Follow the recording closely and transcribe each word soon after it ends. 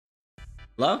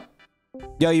Hello?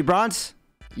 Yo, you bronze?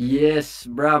 Yes,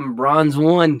 bro. I'm bronze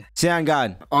 1. Say on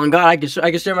God. On God, I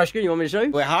can share my screen. You want me to show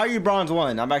you? Wait, how are you bronze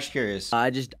 1? I'm actually curious. I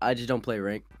just don't play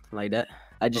rank like that.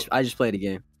 I just play the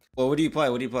game. Well, what do you play?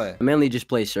 What do you play? I mainly just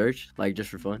play search, like just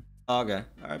for fun. Oh, okay.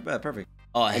 All right, bet. Perfect.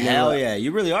 Oh, And hell then, yeah.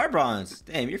 You really are bronze.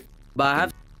 Damn, you're... But I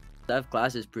have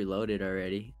classes preloaded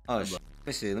already. Oh, shit. Let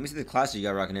me see the class you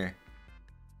got rocking here.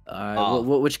 Alright,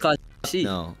 Oh. which class do you see?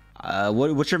 No.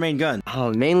 What's your main gun?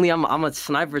 Oh, mainly I'm a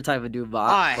sniper type of dude, but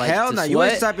Ah, like, hell to no. You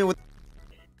ain't sweat, sniping with...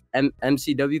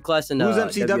 MCW class and Whose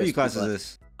MCW WSP class is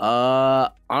this?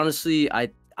 Honestly, I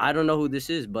don't know who this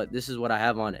is, but this is what I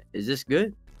have on it. Is this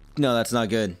good? No, that's not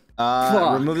good.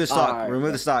 Fuck. Remove the stock. Alright, Remove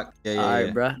bro. the stock. Yeah, yeah, Alright,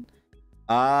 yeah.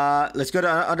 bruh. Let's go to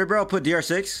underbarrel. Put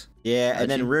DR6. Yeah, and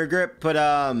then rear grip. Put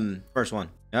first one.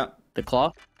 Yep. The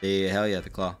claw? Yeah, hell yeah, the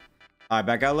claw. All right,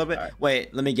 back out a little bit. Right.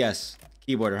 Wait, let me guess.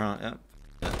 Keyboarder, huh? Yep.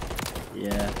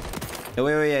 Yeah.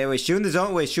 Hey, wait. Shoot in the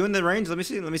zone. Wait, shoot in the range. Let me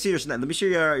see your snap. Let me see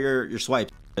your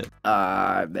swipe. Bet.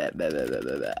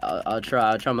 I'll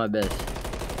try my best.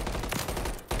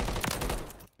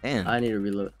 Damn. I need to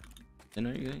reload. I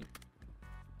know you're good.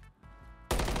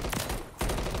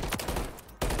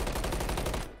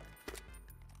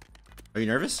 Are you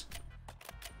nervous?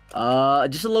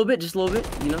 Just a little bit,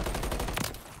 you know.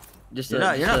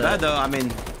 You're not bad though. I mean,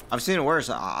 I've seen it worse.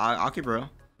 I'll keep it real.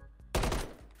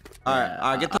 All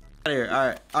right, get the out of here. All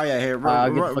right, oh yeah, here.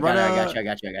 Get the fuck out of here. I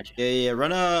got you. Yeah.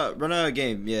 Run a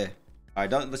game. Yeah. All right,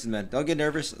 don't listen, man. Don't get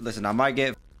nervous. Listen, I might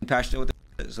get passionate with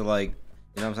it. So like,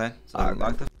 you know what I'm saying? So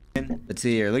lock the in. Let's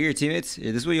see here. Look at your teammates.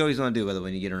 Yeah, this is what you always want to do, by the way,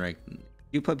 when you get in rank.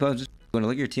 You play PUBG. You want to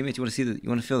look at your teammates. You want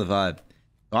to feel the vibe.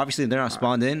 Obviously, they're not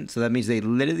spawned in, so that means they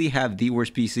literally have the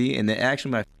worst PC, and they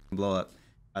actually might blow up.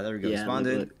 All right, there we go. Yeah, Spawned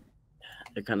in.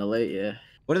 They're kind of late, yeah.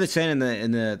 What are they saying in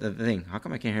the thing? How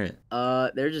come I can't hear it?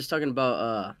 They're just talking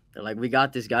about they're like, we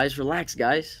got this, guys. Relax,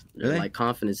 guys. They're Really? like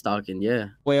confidence talking, yeah.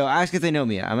 Well, ask if they know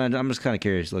me. I'm just kind of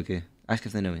curious, Loki. Ask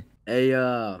if they know me.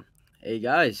 Hey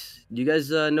guys, do you guys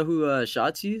know who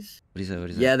Shotzzy is? What do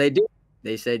you say? Yeah, they do.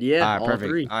 They said yeah. All right, perfect.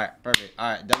 3. All right, perfect.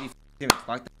 All right, W teammates,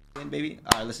 lock the in, baby.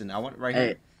 All right, listen. I want right here.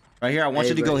 Hey. Right here, I want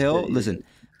you to go hill. Listen,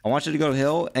 I want you to go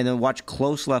hill and then watch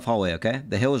close left hallway, okay?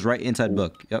 The hill is right inside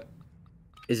book. Yep.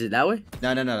 Is it that way?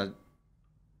 No.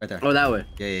 Right there. Oh, that way.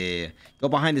 Yeah. Go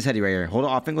behind this heady right here. Hold it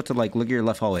off and go to like look at your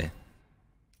left hallway.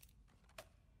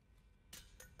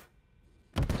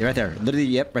 Yeah, right there. Literally,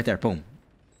 yep, right there. Boom.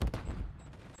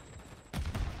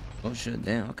 Oh shit,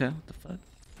 damn, okay. What the fuck?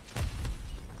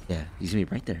 Yeah, he's gonna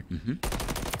be right there.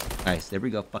 Nice, there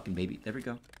we go, fucking baby. There we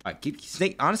go. Alright, keep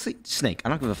snake, honestly, snake. I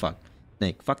don't give a fuck.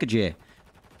 Snake. Fuck a GA.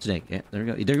 Snake, yeah, there we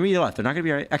go. They're gonna be left. They're not gonna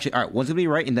be right. Actually, alright, one's gonna be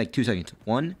right in like 2 seconds.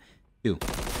 1, 2.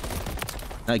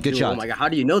 Good shot. Oh my god, how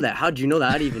do you know that? How do you know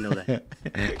that? I didn't even know that.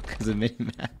 Because of mini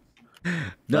map.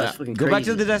 No, No, go back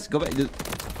to the desk. Go back.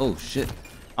 Oh shit.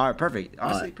 Alright, perfect.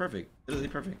 Honestly, perfect. Literally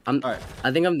perfect. Alright.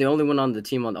 I think I'm the only one on the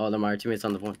team on all of my teammates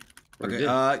on the phone. Okay,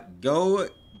 go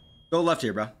left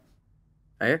here, bro.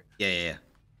 Right here? Yeah.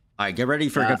 Alright, get ready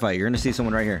for a good fight. You're gonna see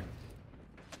someone right here.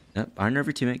 Yep, behind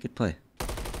every teammate. Good play.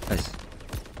 Nice.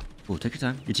 Oh, take your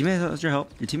time. Your teammate has your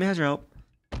help. Your teammate has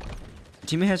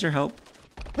your help.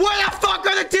 Where the fuck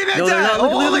are the teammates at?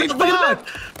 Holy fuck!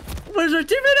 Where's our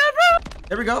teammate at, bro?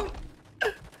 There we go.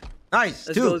 Nice.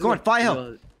 Let's Go on, fly let's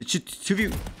help. Two of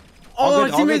you. Oh,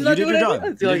 All good. You did your job.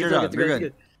 You're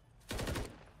good.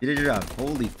 You did your job.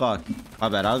 Holy fuck. My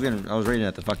bad. I was raiding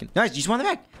at the fucking. Nice. You spawned the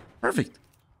back. Perfect.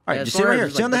 All right, just stay right here.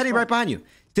 Stay on the heady right behind you.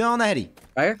 Stay on the heady.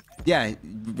 Right here? Yeah,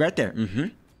 right there.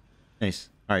 Nice.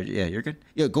 All right. Yeah, you're good.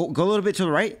 Yeah, go a little bit to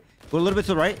the right. Go a little bit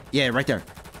to the right. Yeah, right there.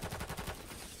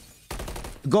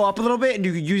 Go up a little bit, and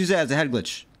you can use it as a head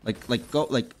glitch. Go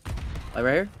like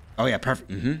right here? Oh yeah,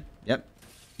 perfect. Yep.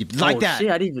 You like that?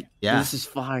 Shit, I didn't even. Yeah. This is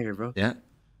fire, bro. Yeah.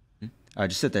 All right,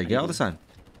 just sit there. Get all this time.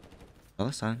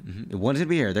 One's gonna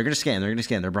be here. They're gonna scan.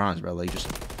 They're bronze, bro. Like just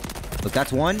look.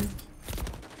 That's one.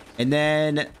 And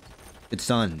then good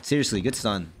stun. Seriously, good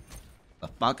stun. The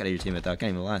fuck out of your teammate though. I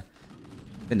can't even lie.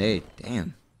 Good nade.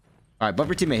 Damn. All right, bump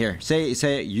your teammate here. Say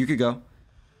it. You could go.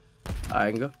 I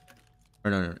can go.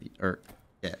 Or no. Or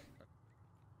yeah.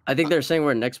 I think they're saying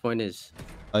where next point is.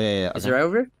 Oh yeah. Okay. Is it right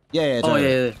over? Yeah. It's oh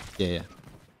right yeah.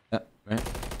 Right.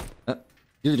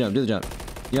 Do the jump.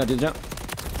 You know, do the jump.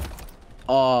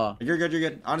 Oh. You're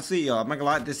good. Honestly, I'm not gonna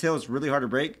lie. This hill is really hard to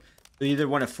break. So you either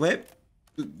want to flip.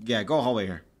 Yeah, go hallway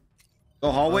here.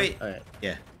 Go hallway. All right.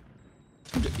 Yeah.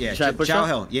 Yeah. Should I push Chow up?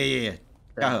 hill. Yeah.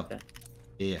 Chow hill. Okay.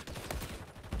 Yeah.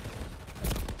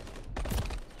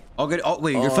 All good. Oh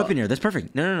wait, you're flipping here. That's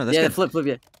perfect. No. That's good.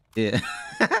 Flip. Yeah.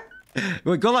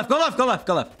 Wait, go left. You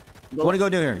want to go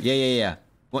new here? Yeah.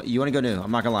 What you want to go new?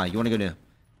 I'm not gonna lie. You want to go new?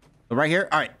 But right here.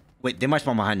 All right. Wait, they might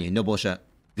spawn behind you. No bullshit.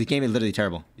 This game is literally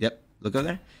terrible. Yep. Look over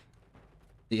there.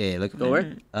 Yeah, look over Go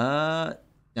there. where?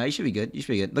 No, you should be good. You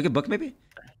should be good. Look at book maybe.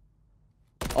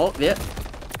 Oh, yeah.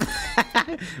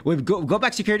 Wait, go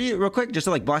back security real quick, just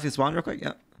to like block the spawn real quick.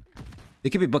 Yeah. It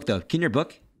could be book though. Can your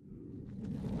book?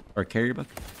 Or carry your book?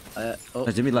 Oh,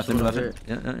 let me left. Let me left. here.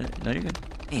 Yeah, no, you're good.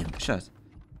 Damn, good shots.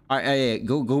 All right, yeah,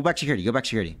 go back security. Go back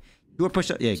security. You were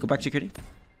pushed up. Yeah, go back security.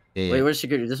 Yeah. Wait, where's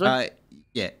security? This way?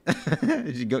 Yeah.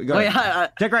 go Oh, right. yeah.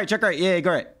 Check right. Check right. Yeah,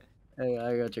 go right.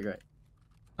 I got check right.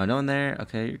 Oh, no one there.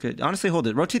 Okay, you're good. Honestly, hold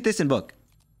it. Rotate this and book.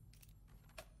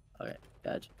 Okay,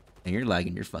 gotcha. And you're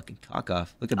lagging your fucking cock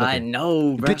off. Look at book. I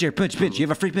know, bro. Pinch here, pinch. You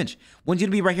have a free pinch. One's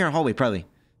gonna be right here in the hallway, probably.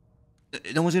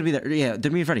 No one's gonna be there. Yeah,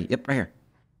 they're me in front of you. Yep, right here.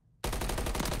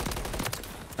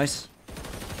 Nice.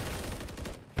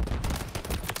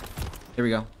 There we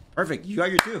go. Perfect. You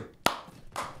got your two.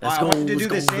 Let's I go. want you to do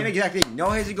the Let's go. same exact thing. No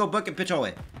hazy, go book and pitch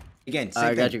hallway. Again, same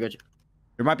I thing. got you.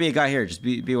 There might be a guy here. Just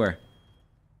beware.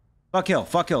 Fuck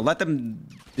kill. Let them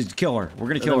just kill her. We're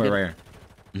gonna kill her right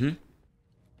here.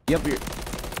 Yep.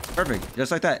 Perfect.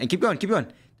 Just like that. And keep going.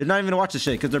 They're not even gonna watch this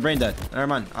shit because they're brain dead. Never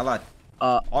mind. I lied.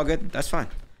 All good. That's fine.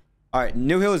 All right.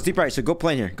 New hill is deep right. So go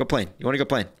plane here. Go plane. You want to go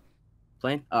plane?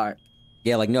 Plane? All right.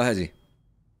 Yeah, like no hezzy.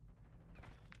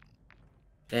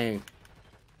 Dang.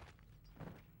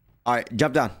 All right.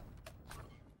 Jump down.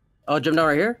 Oh, jump down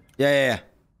right here? Yeah.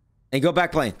 And go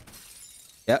back plane.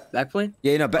 Yep. Back plane?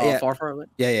 Yeah, no, yeah. Far away?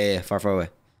 Yeah. Far away.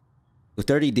 With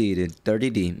 30D, dude.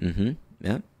 30D.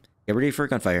 Yeah. Get ready for a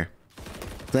gunfire.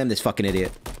 Slam this fucking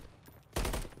idiot.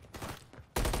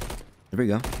 There we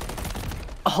go.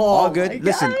 Oh, all good.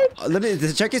 Listen, God. let me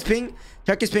check his ping.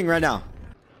 Check his ping right now.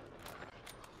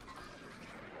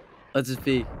 Let's just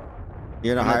be.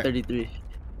 You're not high. 33.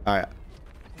 All right.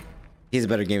 He's a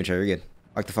better gamer trader. You're good.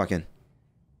 Lock the fuck in.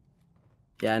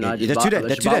 Yeah, I know. Yeah, that's two dead.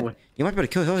 That's two dead. You might be able to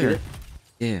kill Hill here.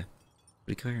 Yeah.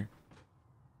 But kill here.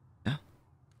 Yeah.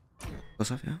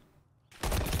 Close up, yeah.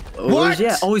 What?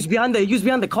 Yeah. Oh, he's behind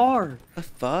the car. The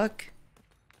fuck?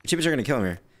 Chippers are gonna kill him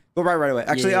here. Go right away.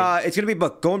 Actually, it's gonna be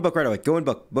book. Go and book right away. Go and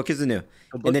book. Book is the new.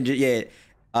 And then yeah.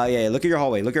 Look at your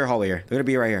hallway. Look at your hallway here. They're gonna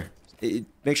be right here.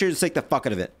 Make sure you just take the fuck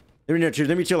out of it. Let me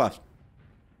to your left.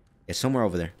 Yeah, somewhere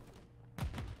over there.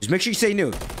 Just make sure you say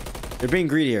new. They're being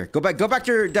greedy here. Go back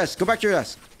to your desk.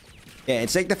 Yeah, and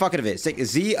take the fuck out of it. Take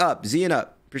Z and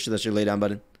up. Pretty sure that's your lay down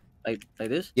button. Like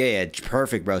this? Yeah.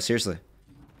 Perfect, bro. Seriously.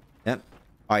 Yep.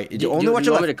 All right. Do you want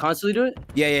me to constantly do it?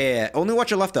 Yeah. Only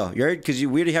watch your left though. You're because we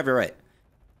already have your right.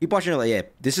 Keep watching your left. Yeah.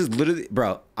 This is literally,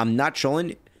 bro. I'm not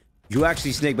trolling. You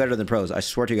actually snake better than pros. I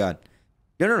swear to God.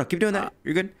 No. Keep doing that.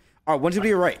 You're good. All right. One's gonna be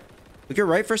your right. Look your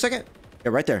right for a second.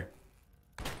 Yeah, right there.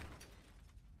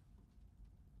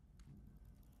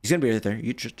 He's gonna be right there.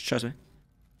 You trust me.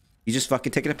 He's just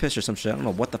fucking taking a piss or some shit. I don't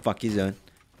know what the fuck he's doing.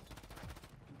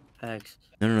 Thanks.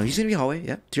 No. He's gonna be hallway.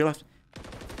 Yeah, to your left.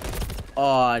 Oh,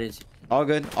 I didn't see. All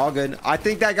good. I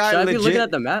think that guy Should legit. I be looking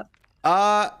at the map?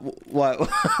 What?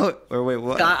 Or wait,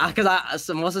 what? Because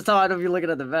so most of the time I don't be looking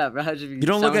at the map, bro. You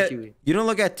don't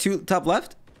look at top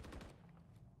left?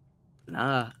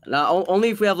 Nah, only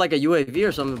if we have like a UAV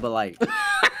or something, but like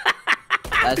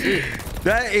that's it.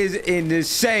 That is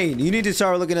insane. You need to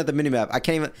start looking at the minimap. I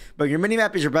can't even, but your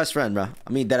minimap is your best friend, bro. I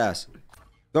mean, deadass.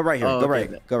 Go right here.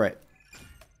 Go right.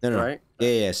 No. Right?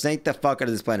 Yeah. Snake the fuck out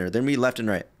of this planner. They're me left and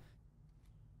right.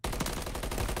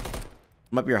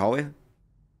 I'm up your hallway.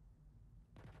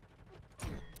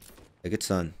 A good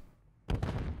son.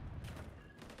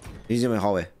 He's in my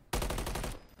hallway.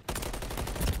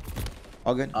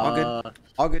 All good.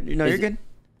 No, you're good.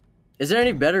 Is there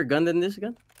any better gun than this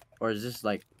gun? Or is this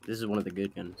like, this is one of the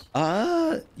good guns?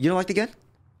 You don't like the gun?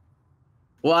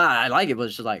 Well, I like it, but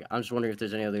it's just like, I'm just wondering if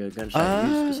there's any other good guns I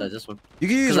can use besides this one. You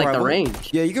can use like the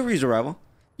range. Yeah, you can use a rival.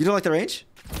 You don't like the range?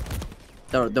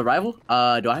 The rival? Do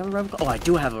I have a rival? Oh, I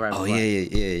do have a rival. Oh,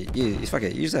 yeah. Fuck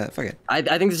it. Use that. Fuck it. I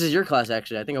think this is your class,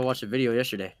 actually. I think I watched a video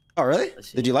yesterday. Oh, really?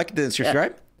 Did you like it? Did you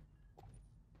subscribe?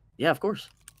 Yeah, of course.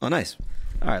 Oh, nice.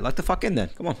 All right, lock the fuck in then.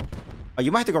 Come on. Oh,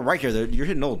 you might have to go right here, though. You're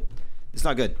hitting old. It's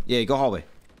not good. Yeah, go hallway.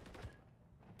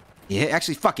 Yeah,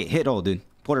 actually, fuck it. Hit old, dude.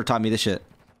 Porter taught me this shit.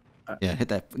 Yeah, hit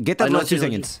that. Get that last 2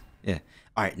 seconds. Yeah.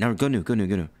 All right, now go new.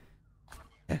 Yeah,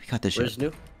 we got this shit. Where's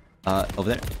new? Over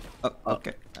there. Oh,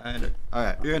 okay. All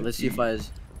right, you're good. Let's see if I...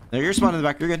 No, you're spawning in the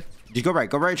back. You're good. Just go right.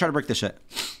 Go right and try to break this shit.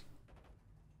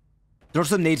 Throw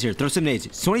some nades here.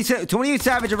 28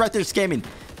 Savage are right there scamming.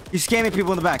 You're scamming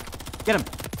people in the back. Get him.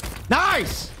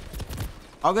 Nice!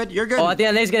 All good. You're good. Oh, I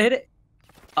think nade's gonna hit it.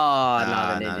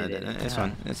 Oh, no. It's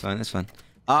fine.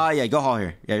 Yeah, go hall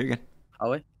here. Yeah, you're good.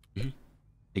 Hallway?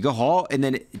 You go hall and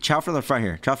then chow from the front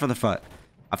here. I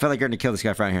feel like you're gonna kill this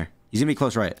guy front here. He's gonna be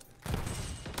close right.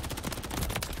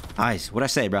 Nice. What'd I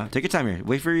say, bro? Take your time here.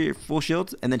 Wait for your full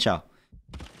shields and then chow.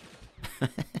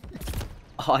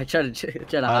 Oh, I tried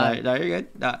to hide. No, you're good.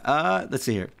 Let's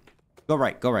see here. Go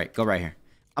right here.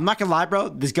 I'm not gonna lie, bro.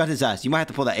 This gun is ass. You might have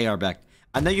to pull that AR back.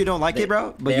 I know you don't like it,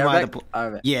 bro, but you might have to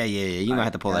pull. Yeah. You might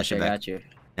have to pull that shit back. Got you.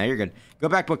 Now you're good. Go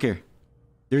back, book here.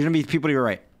 There's gonna be people to your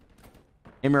right.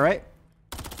 Aim your right.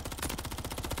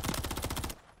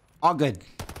 All good.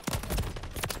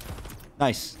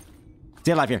 Nice.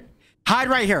 Stay alive here. Hide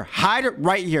right here. Hide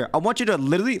right here. I want you to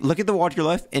literally look at the wall to your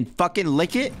left and fucking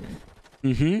lick it.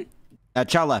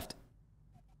 Chow left.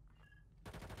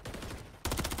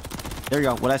 There you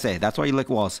go. What'd I say? That's why you lick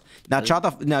walls. Now chow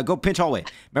the. Now go pinch hallway.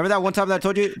 Remember that one time that I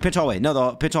told you? Pinch hallway. No,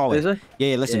 the pinch hallway.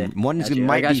 Yeah. Listen. Yeah, one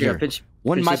might be here.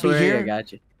 One might be here. I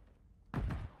got you.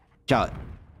 Chow it.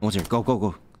 One's here. Go.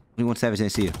 21 Savage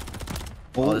didn't see you.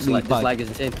 Oh, this lag is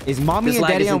insane. Is mommy and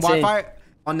daddy on Wi-Fi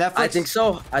on Netflix? I think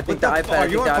so. I think the iPad. Are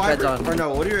you on fiber or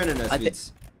no? What are your internet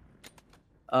speeds?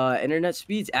 Internet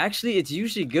speeds. Actually, it's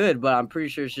usually good, but I'm pretty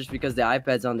sure it's just because the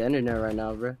iPad's on the internet right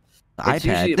now, bro. The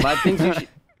iPad. Usually, my ping's usually.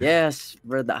 Yes,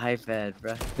 bro. The iPad,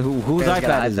 bro. Whose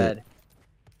iPad is it?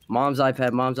 Mom's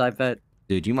iPad.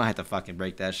 Dude, you might have to fucking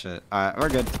break that shit. All right, we're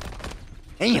good.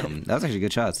 Damn, that was actually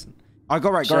good shots. All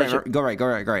right, go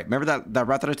right. Remember that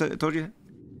route that I told you?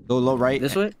 Go low right.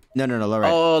 This way? No, low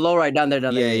right. Oh, low right, down there.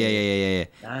 Yeah.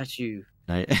 Got you.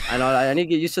 I know. I need to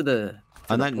get used to the.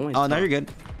 No, you're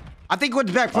good. I think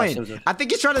what's back playing. I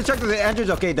think he's trying to check that the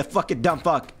engine's okay. The fucking dumb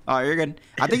fuck. All right, you're good.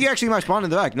 I think you actually might spawn in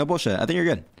the back. No bullshit. I think you're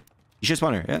good. You should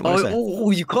spawn here. Yeah.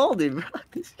 Oh, you called it, bro.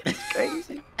 This guy's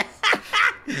crazy.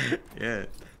 Yeah.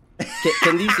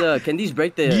 Can these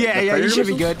break the? Yeah, you should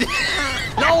be good.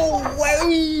 No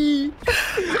way.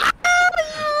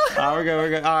 We're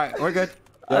good. All right, we're good.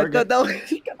 No.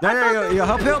 No,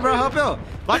 help Hill, bro. Help Hill.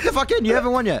 Lock the fuck in. You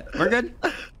haven't won yet. We're good.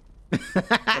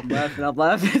 I'm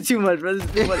laughing too much, bro. This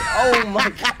is too much. Oh my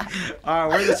god. All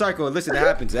right, we're in the cycle. Listen, it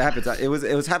happens. It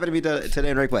was happening to me today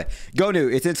in replay. Go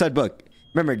Noob. It's inside book.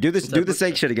 Remember, do the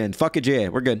sake shit again. Fuck it, yeah.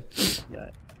 We're good.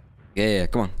 Yeah.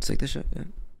 Come on, let's take this shit. Yeah.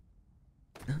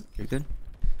 No, you're good.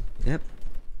 Yep.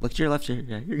 Look to your left here.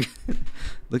 Yeah, you're good.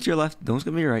 Look to your left. Don't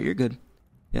come to your right. You're good.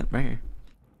 Yep, right here.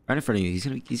 Right in front of you.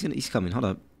 He's coming. Hold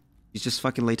up. He's just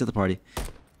fucking late to the party.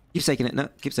 Keep taking it. No,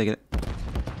 keep taking it.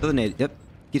 Throw the nade. Yep.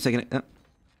 Keep taking it. Yep.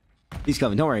 He's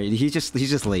coming. Don't worry. He's just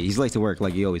late. He's late to work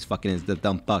like he always fucking is. The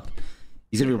dumb fuck.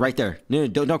 He's gonna be right there. No,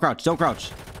 don't crouch. Don't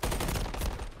crouch.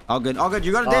 All good.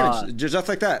 You got a damage. Just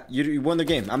like that. You won the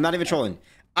game. I'm not even trolling.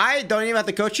 I don't even have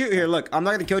to coach you. Here, look. I'm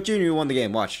not gonna coach you, and you won the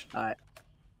game. Watch. All right.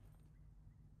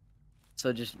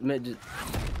 So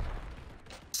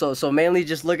mainly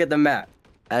just look at the map.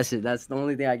 That's it. That's the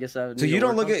only thing I guess I would. So you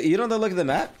don't look at the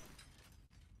map?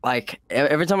 Like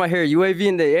every time I hear UAV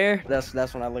in the air,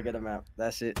 that's when I look at the map.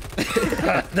 That's it.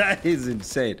 That is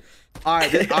insane. All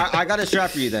right, I got a strat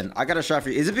for you then.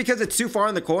 Is it because it's too far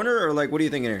in the corner, or like what are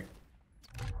you thinking here?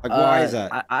 Like why is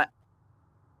that?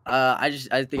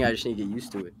 I think I just need to get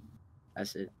used to it.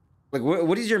 That's it. Like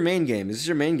what is your main game? Is this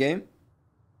your main game?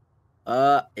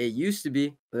 It used to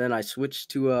be, but then I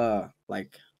switched to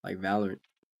like Valorant.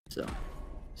 So.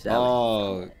 Sadly.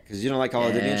 Oh, because you don't like Call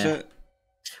of Duty and shit?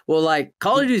 Well, like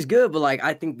Call of Duty is good, but like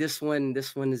I think this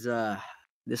one's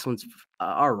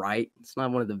all right. It's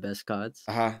not one of the best CODs.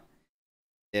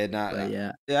 Yeah, not.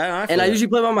 Yeah. Yeah, and I usually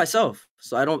play by myself,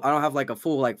 so I don't have like a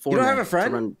full like. You don't have a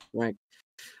friend? Well,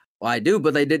 I do,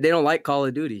 but they don't like Call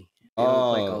of Duty.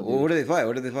 Well, what do they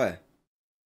play?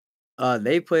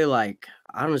 They play like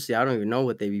honestly, I don't even know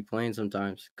what they be playing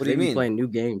sometimes. What do you mean? Be playing new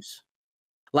games.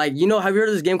 Like have you heard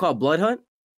of this game called Blood Hunt?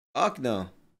 Fuck no.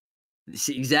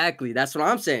 See, exactly. That's what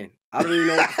I'm saying. I don't even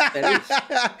know what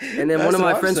that is. And then one of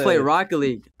my friends played Rocket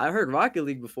League. I heard Rocket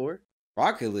League before.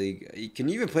 Rocket League? Can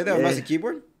you even play that with mouse and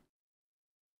keyboard?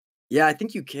 Yeah, I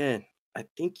think you can.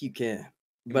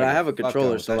 But I have a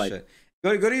controller, so like. Shit.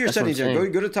 Go to your settings here.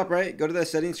 Go to the top right. Go to that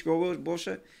settings scroll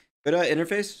bullshit. Go to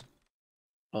interface.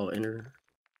 Oh, enter.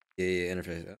 Yeah,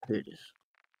 interface. Here it is.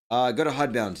 Go to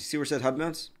HUD bounds. You see where it says HUD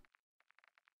bounds?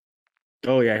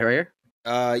 Oh yeah, right here.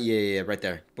 Yeah, right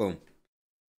there. Boom.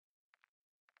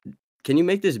 Can you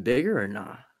make this bigger or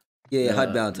not? Yeah,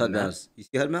 HUD bounds. You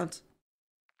see HUD bounds?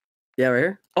 Yeah, right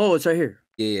here. Oh, it's right here.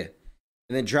 Yeah.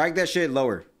 And then drag that shit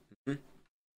lower.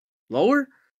 Lower?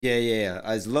 Yeah.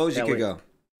 As low as you could go.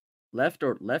 Left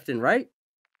and right?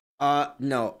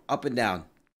 No, up and down.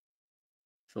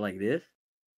 So like this?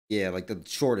 Yeah, like the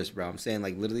shortest, bro. I'm saying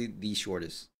like literally the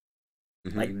shortest.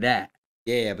 Like that.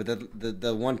 Yeah, but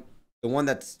the one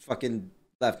that's fucking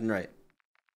left and right.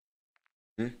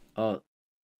 Oh,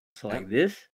 so like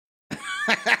this?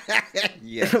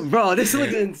 Yes. Bro, this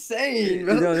looks insane,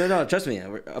 bro. No. Trust me.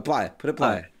 Apply. Put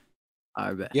apply. All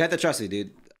right, bet. You have to trust me,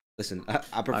 dude. Listen,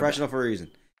 I'm professional for a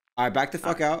reason. All right, back the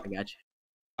fuck out. I got you.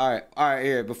 All right.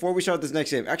 Here, before we start this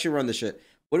next game, actually run this shit.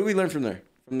 What did we learn from there?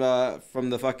 From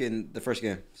the first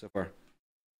game so far?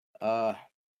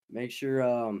 Make sure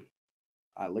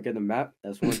I look at the map.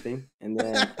 That's one thing, and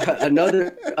then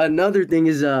another thing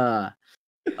is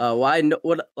why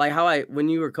when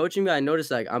you were coaching me, I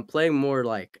noticed like I'm playing more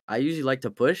like I usually like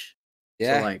to push.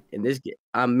 Yeah. So like in this game,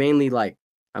 I'm mainly like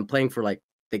I'm playing for like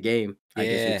the game. I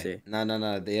guess you'd say.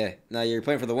 No. Yeah. No, you're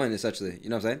playing for the win essentially. You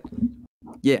know what I'm saying?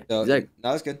 Yeah. So, exactly.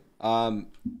 No, that's good. What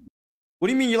do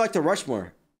you mean you like to rush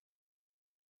more?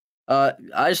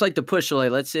 I just like to push. So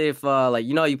like, let's say if like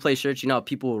you know how you play shirts, you know how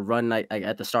people will run like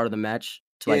at the start of the match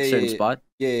to like certain spot.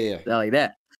 Yeah. Like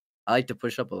that. I like to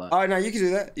push up a lot. All right, now you can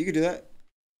do that.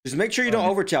 Just make sure you don't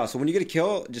over chow. So when you get a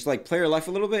kill, just like play your life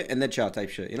a little bit and then chow type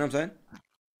shit. You know what I'm saying?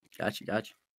 Got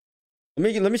you.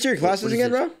 Let me see your classes again,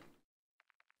 bro.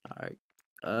 All right.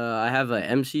 I have a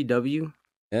MCW.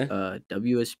 Yeah.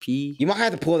 WSP. You might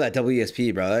have to pull that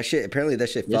WSP, bro. That shit. Apparently, that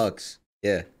shit fucks.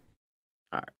 Yeah.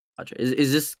 All right. I'll try.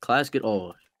 Is this class good?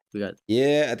 Oh, we got.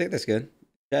 Yeah, I think that's good.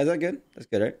 Yeah, is that good? That's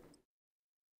good, right?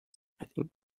 I think.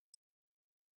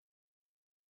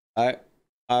 All right.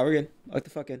 We're good. Lock the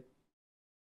fuck in.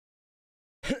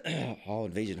 Oh,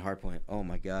 invasion hardpoint. Oh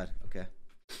my god. Okay.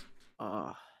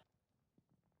 We're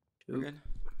good.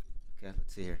 Okay,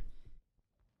 let's see here.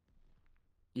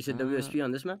 You said WSP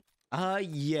on this map?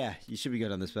 Yeah. You should be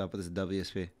good on this map, but this is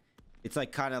WSP. It's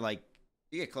like kind of like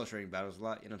you get close range battles a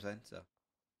lot. You know what I'm saying? So.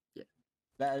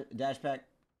 Yeah. Dash pack.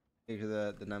 Here's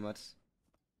the 9 months.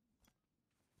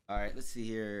 All right. Let's see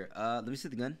here. Let me see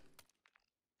the gun.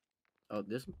 Oh,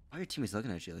 this one? Why are your teammates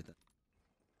looking at you like that?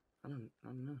 I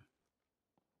don't know.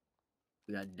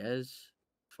 We got Dez,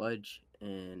 Fudge,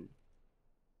 and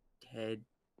Ted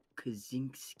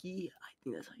Kaczynski. I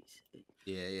think that's how you say it.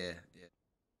 Yeah.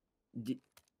 Do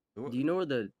you know where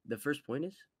the first point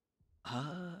is?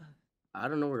 I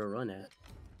don't know where to run at.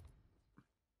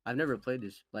 I've never played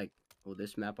this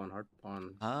this map on hard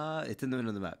on. It's in the middle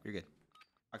of the map. You're good.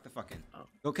 Lock the fuck in. Oh.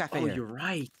 Go cafe. Oh, here. you're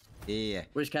right. Yeah.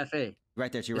 Where's cafe?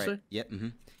 Right there to your This right. way? Yep.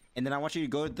 And then I want you to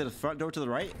go to the front door to the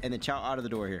right, and then chow out of the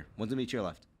door here. One's gonna be to your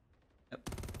left. Yep.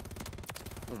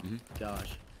 Oh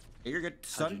gosh. Yeah, you're good,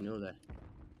 son. How'd you know that?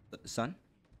 Son.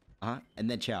 And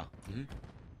then chow.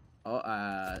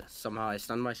 Oh, somehow I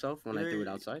stunned myself when I threw it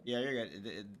outside. Yeah, you're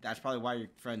good. That's probably why your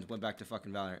friends went back to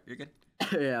fucking Valorant. You're good.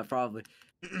 Yeah, probably.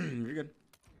 You're good.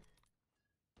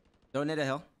 Don't need a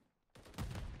hill.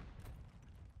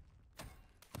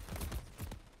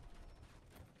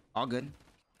 All good.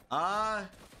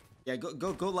 Yeah,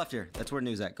 go left here. That's where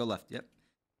Noob's at. Go left. Yep.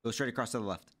 Go straight across to the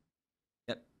left.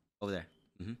 Yep. Over there.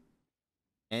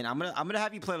 And I'm gonna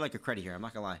have you play like a credit here. I'm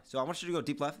not gonna lie. So I want you to go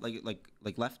deep left,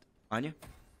 like left behind you.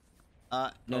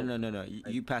 No.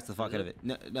 You pass the fuck out of it.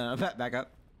 No. Back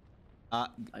up.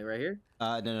 Like right here?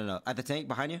 No. At the tank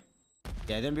behind you.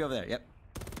 Yeah, then be over there. Yep.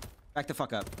 Back the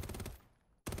fuck up.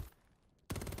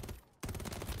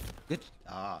 Good.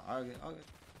 All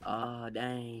good.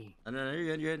 Dang. No,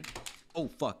 you're good. Oh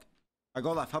fuck. Alright,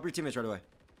 go left. Help your teammates right away.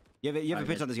 You have a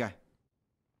pinch on this guy.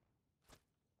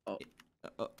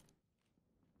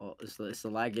 Oh, it's the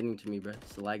lag getting to me, bro.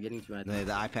 It's the lag getting to me. I think.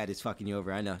 The iPad is fucking you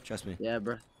over. I know. Trust me. Yeah,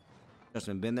 bro. Trust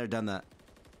me. Been there, done that.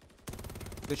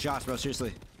 Good shots, bro.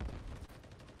 Seriously.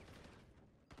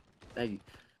 Thank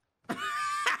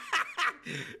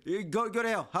You go to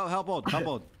hell. Help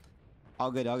hold.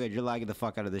 All good. You're lagging the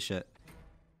fuck out of this shit.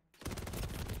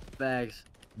 Bags.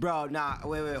 Bro, nah.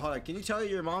 Wait. Hold on. Can you tell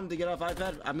your mom to get off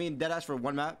iPad? I mean, deadass for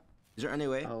one map. Is there any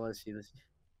way? Oh, let's see. Can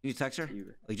you text her?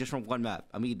 Like just from one map.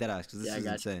 I mean, deadass because this is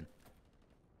insane.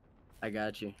 I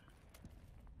got you.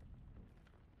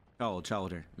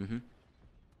 Child her.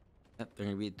 Yep. They're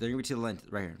gonna be to the left,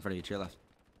 right here in front of you, to your left.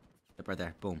 Yep, right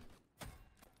there. Boom.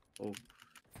 Oh.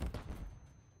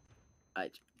 I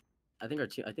think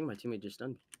my teammate just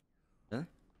stunned me.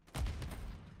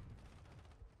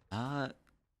 Huh?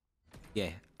 Yeah.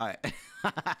 All right.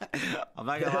 I'm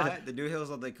not gonna lie. The new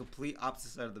hill's on the complete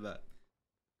opposite side of the map.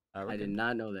 I did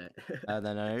not know that.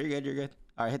 No, you're good.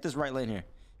 All right, hit this right lane here.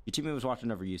 Your teammate was watching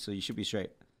over you, so you should be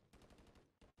straight.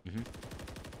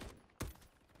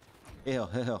 Hey,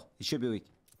 hill. He should be weak.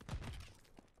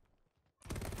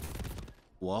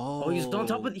 Whoa. Oh, he was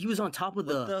on top of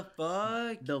the. What the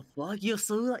fuck? The fuck? You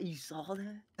saw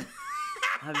that?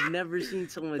 I've never seen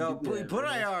someone do that. Put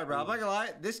it IR, bro. I'm not gonna lie.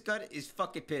 This gun is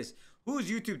fucking pissed. Whose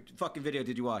YouTube fucking video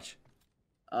did you watch?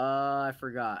 I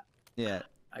forgot. Yeah.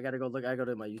 I gotta go look. I go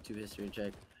to my YouTube history and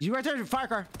check. You right there, fire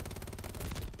car.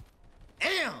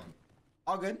 Damn.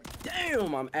 All good.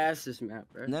 Damn, I'm ass this map,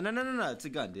 bro. No. It's a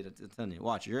gun, dude. It's telling you.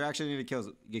 Watch. You're actually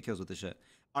gonna get kills with this shit.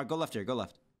 All right, go left here. Go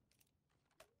left.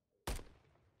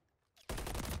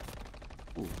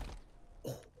 Ooh.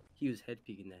 Oh, he was head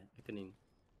peeking that. I couldn't even.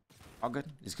 All good.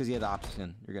 It's because he had the OpTic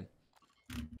in. You're good.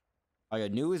 Oh yeah,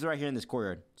 Noob is right here in this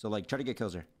courtyard. So like, try to get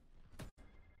kills here.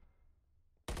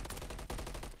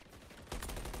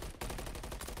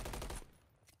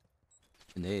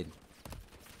 Grenade.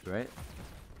 Right.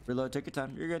 Reload. Take your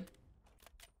time. You're good.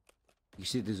 You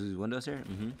see these windows here?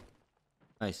 Mm-hmm.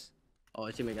 Nice. Oh,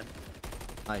 I see me again.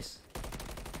 Nice.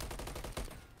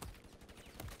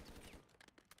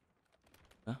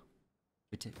 Huh?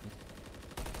 Good tip.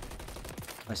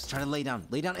 Nice. Try to lay down.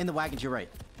 Lay down in the wagon to your right.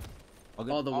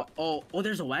 Oh, oh,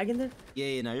 there's a wagon there?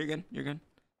 Yeah, no, you're good. You're good.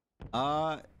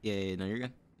 Yeah, no, you're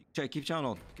good. Keep chilling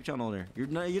old. Keep chilling older. You're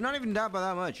not even down by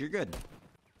that much. You're good.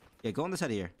 Yeah, go on this side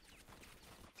of here.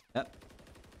 Yep.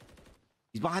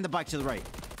 He's behind the bike to the right.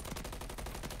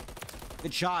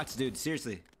 Good shots, dude.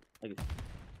 Seriously.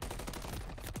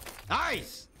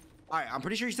 Nice! Alright, I'm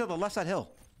pretty sure he's still the left side hill.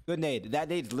 Good nade. That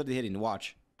nade's literally hitting.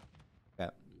 Watch. Yeah.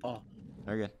 Oh.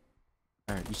 Very good.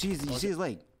 Alright, you see his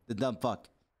leg. The dumb fuck.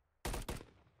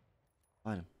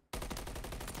 Find him.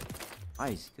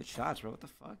 Nice. Good shots, bro. What the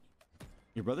fuck?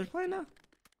 Your brother's playing now?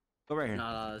 Go right here.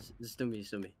 No, this is still me,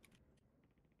 still me.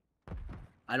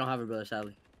 I don't have a brother,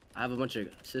 sadly. I have a bunch of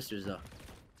sisters, though.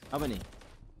 How many?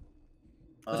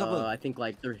 What's up with? I think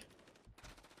like 3.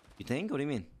 You think? What do you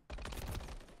mean?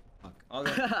 Fuck.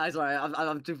 I'm sorry,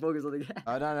 I'm too focused on the game.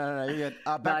 Oh, no, you're good.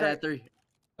 Back Nah, right. yeah, 3.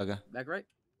 Okay. Back right?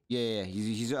 Yeah.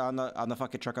 He's on the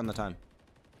fucking truck on the time.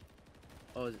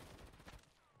 Oh, is it?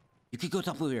 You could go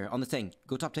top blue here on the tank.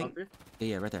 Go top tank. Up here?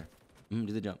 Yeah, right there. Do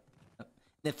the jump. Yep.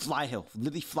 Then fly hill.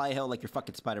 Literally fly hill like you're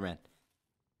fucking Spider-Man.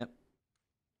 Yep.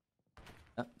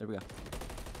 There we go.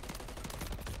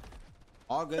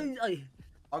 All good.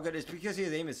 All good. It's because he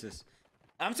has aim assist.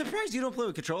 I'm surprised you don't play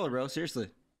with controller, bro. Seriously.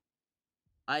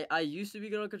 I used to be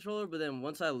good on controller, but then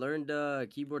once I learned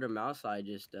keyboard and mouse, I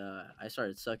just I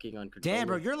started sucking on controller. Damn,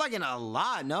 bro, you're lagging a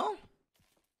lot, no?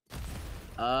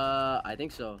 I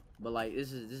think so. But like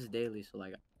this is daily, so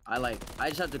like I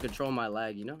just have to control my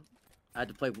lag, you know? I have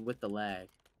to play with the lag.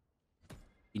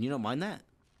 And you don't mind that?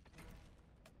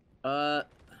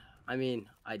 I mean,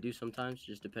 I do sometimes,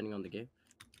 just depending on the game.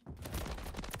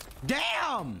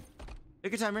 Damn!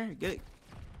 Take your timer. Get it.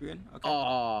 You're good. Okay.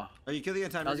 Oh. Are you killing the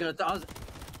timer? I was gonna.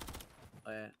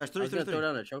 Oh yeah. There's I was gonna throw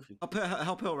down a trophy.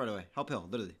 Help hill right away. Help hill,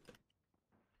 literally.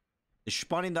 They're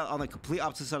spawning on the complete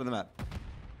opposite side of the map.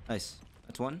 Nice.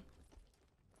 That's one.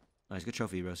 Nice, good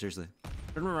trophy, bro. Seriously.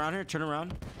 Turn around here. Turn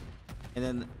around, and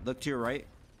then look to your right.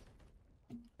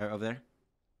 Right over there.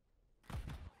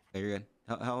 Okay, you're good.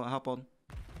 Help on.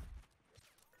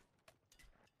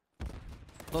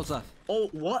 Close left. Oh,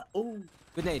 what? Oh.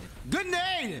 Good nade. Good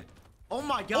nade! Oh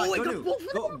my god.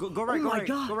 Oh, go right,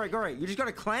 go right. You just got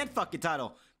a clan fucking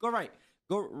title. Go right.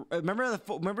 Go. Remember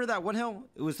that one hill?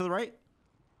 It was to the right?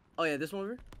 Oh yeah, this one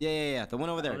over? Yeah. The one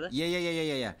over there.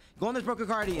 Yeah. Go on this broken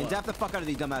car and dap the fuck out of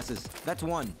these dumbasses. That's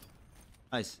one.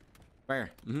 Nice. Right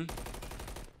here.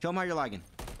 Show them how you're lagging.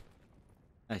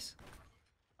 Nice.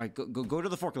 Alright, go to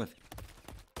the forklift.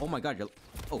 Oh my god, you're.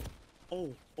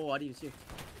 Oh, I didn't even see it.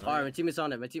 Alright, my team is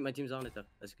on it. My team's on it though.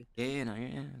 That's good. Yeah,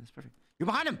 that's perfect. You're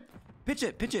behind him! Pitch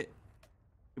it!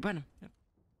 You're behind him. Yep.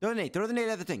 Throw the nade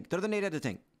at the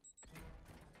tank.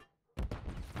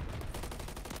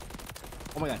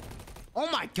 Oh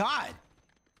my god!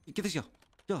 Get this kill.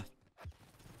 Kill it.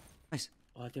 Nice.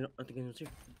 Oh, I think it's here.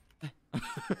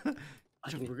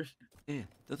 I think we're good. Yeah.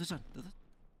 Throw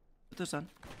the sun.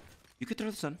 You could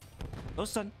throw the sun. Throw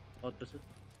the sun. Oh, this is.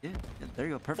 Yeah, there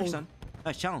you go. Perfect, son.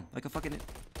 Nice, challenge like a fucking.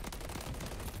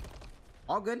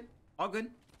 All good.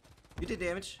 You did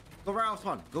damage. Go right off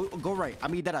spawn. Go right. I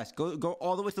mean, deadass. Go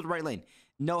all the way to the right lane.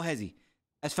 No hezzy.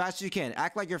 As fast as you can.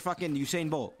 Act like you're fucking Usain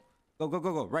Bolt.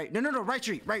 Go. Right. No. Right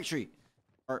street.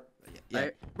 Or yeah.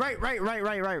 Right.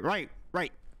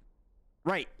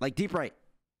 Like deep right.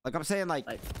 Like I'm saying, like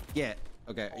yeah.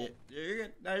 Okay. Yeah, you're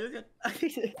good. No, you're good.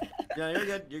 Yeah,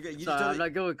 you're good. You Sorry, I'm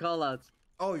not good with callouts.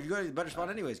 Oh, you got a better spot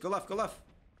anyways. Go left.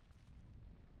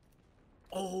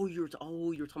 Oh, you're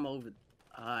talking about over.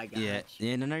 I got you.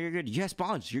 Yeah, no, you're good. You have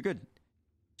spawns. You're good.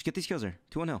 Just get these kills there.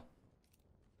 2-1 hill.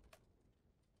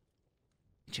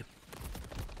 Chip.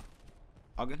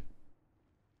 All good.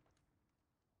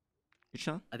 You're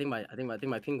chilling. I think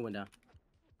my ping went down.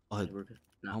 Oh, we're good.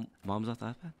 No. Mom's off the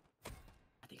iPad?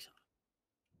 I think so.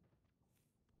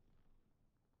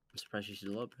 I'm surprised she's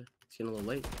still up. It's getting a little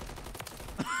late.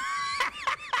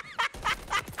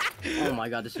 Oh my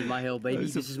god, this is my hill, baby.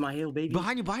 This is my hill, baby.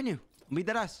 Behind you. Meet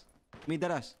that ass. Me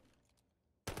dead ass.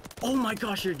 Oh my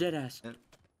gosh, you're dead ass.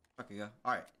 Fucking go.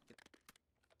 All right.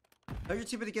 Tell your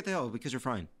teammate to get the hell because you're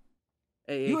fine.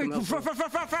 Hey, You come ain't help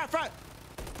me. front.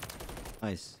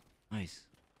 Nice. Nice.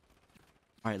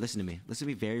 All right, listen to me. Listen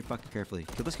to me very fucking carefully.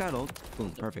 Kill this guy at ult.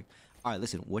 Boom, perfect. All right,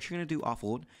 listen. What you're gonna do off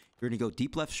ult, you're gonna go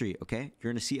deep left street, okay?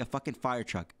 You're gonna see a fucking fire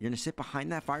truck. You're gonna sit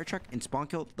behind that fire truck and spawn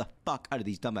kill the fuck out of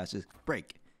these dumbasses.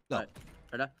 Break. Go. Right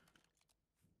there.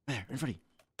 There, in front of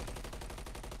you.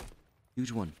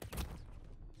 Huge one.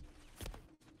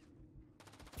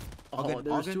 All Oh, good.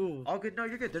 there's All good. two. All good. No,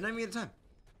 you're good. They're not even at the time.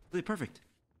 Really perfect.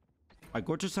 All right,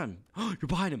 go to the time. Oh, you're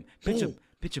behind him. Pinch him.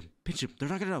 Pinch him. Pinch him. They're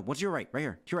not gonna know. What's your right? Right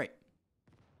here. To your right.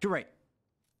 To your right.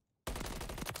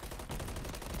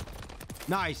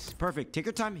 Nice. Perfect. Take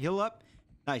your time. Heal up.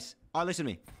 Nice. All right, listen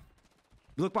to me.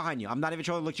 Look behind you. I'm not even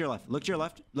trolling. Look to your left. Look to your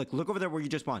left. Look over there where you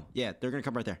just spawned. Yeah, they're gonna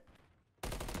come right there.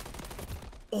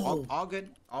 Oh, All good.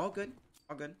 All good.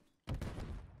 All good.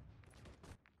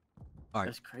 All right.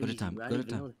 that's crazy. Go to time. Bro. I Go to didn't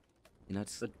even know time. You know,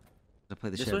 it's, But I play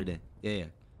this this shit every way? day. Yeah,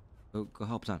 yeah. Go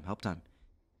help time. Help time.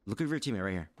 Look over your teammate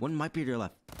right here. One might be to your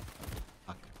left.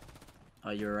 Fuck.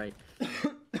 Oh, you're right.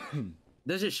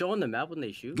 Does it show on the map when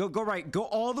they shoot? Go right. Go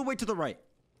all the way to the right.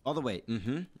 All the way.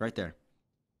 Right there.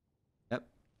 Yep.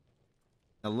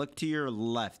 Now look to your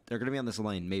left. They're gonna be on this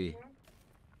lane, maybe.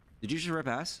 Did you just rip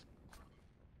ass?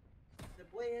 The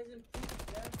boy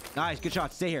hasn't. Nice. Good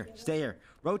shot. Stay here. Stay here.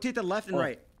 Rotate the left and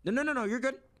right. No. You're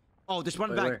good. Oh, they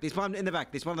spawned in the Wait, back. where? They spawned in the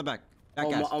back. They spawned in the back. Back Oh,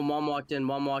 gas. mom walked in.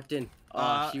 Mom walked in.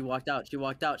 She walked out. She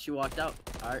walked out. She walked out.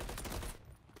 All right.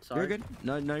 Sorry. You're good.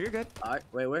 No, you're good. All right.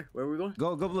 Wait, where are we going?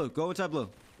 Go blue. Go inside blue.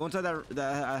 Go inside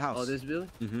that house. Oh, this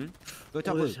building? Go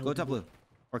top Oh, blue. this- Go top blue.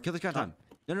 Or kill this guy on time.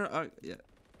 No. Yeah.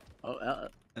 Oh,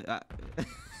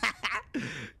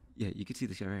 Yeah, you can see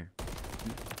this guy right here.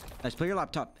 Nice. Play your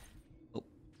laptop. Oh.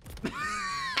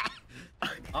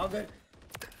 All good.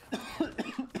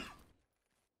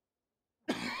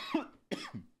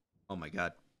 Oh my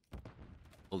god.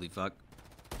 Holy fuck.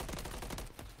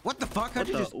 What the fuck? How'd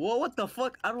you just... Whoa, what the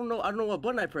fuck? I don't know what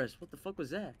button I pressed. What the fuck was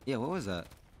that? Yeah, what was that?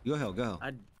 Go hell, go hell.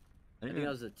 I think that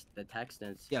was the attack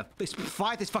stance. Yeah,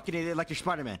 fight this fucking idiot like you're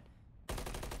Spider-Man.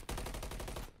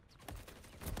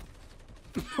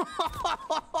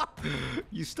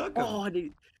 You stuck him. Oh, I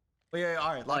did. Wait,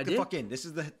 all right, lock I the did? fuck in. This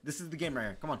is the game right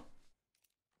here. Come on.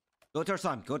 Go to our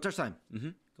time. Go to our time.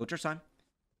 Go to our time.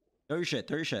 Throw your shit.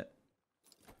 Throw your shit.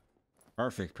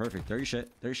 Perfect. Throw your shit.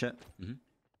 Throw your shit.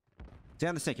 Stay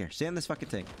on this tank here. Stay on this fucking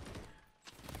tank.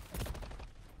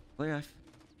 Play your life.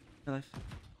 Your life.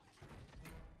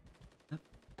 Yep.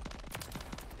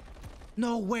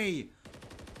 No way.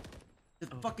 The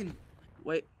fucking.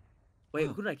 Wait,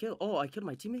 who did I kill? Oh, I killed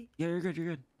my teammate. Yeah, you're good.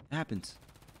 It happens.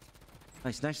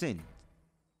 Nice thing.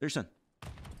 There's stun.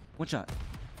 One shot.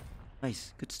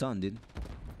 Nice. Good stun, dude.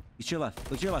 He's to your left.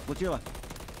 Look to your left. Look to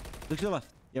your left.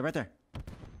 Yeah, right there.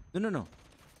 No.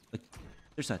 Look.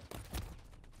 Their side.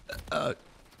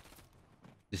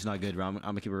 This is not good, bro. I'm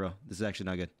gonna keep it real. This is actually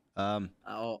not good. The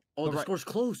right. score's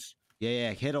close.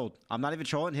 Yeah. Hit old. I'm not even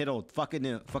trolling. Hit old. Fucking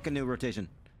new rotation.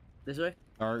 This way?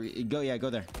 Or go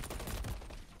there.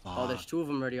 Oh, there's two of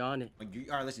them already on it.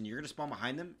 All right, listen. You're gonna spawn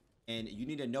behind them, and you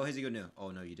need to know his ego new.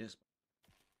 Oh no, you didn't.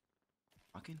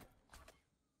 Fucking.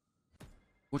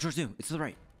 Which one's new? It's to the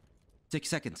right. 6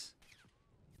 seconds.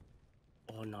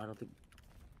 Oh no, I don't think.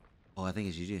 Oh, I think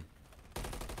it's GG.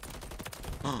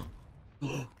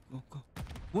 Go.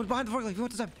 One behind the forklift. You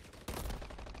want this time?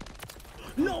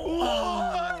 No!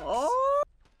 Oh!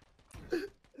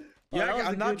 Yeah,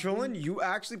 I'm not trolling. You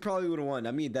actually probably would have won.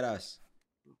 I mean, that us.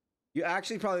 You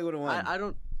actually probably would have won. I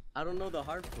don't know the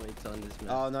hard points on this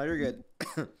map. Oh no, you're good.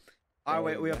 All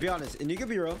right, wait. Be honest, and you can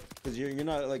be real, because you're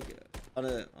not like on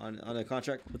a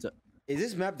contract. What's up? Is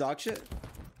this map dog shit?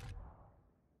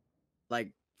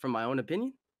 Like from my own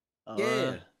opinion?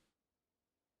 Yeah.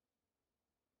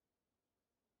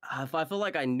 If I feel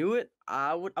like I knew it,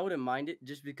 I wouldn't mind it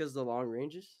just because of the long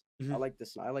ranges. Mhm.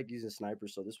 I like using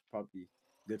snipers, so this would probably be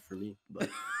good for me. But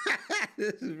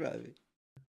This is probably.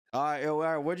 All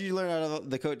right. What did you learn out of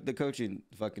the coaching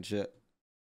fucking shit?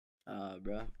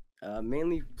 bro,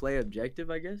 mainly play objective,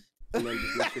 I guess, and then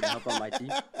just make sure to help on my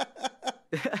team.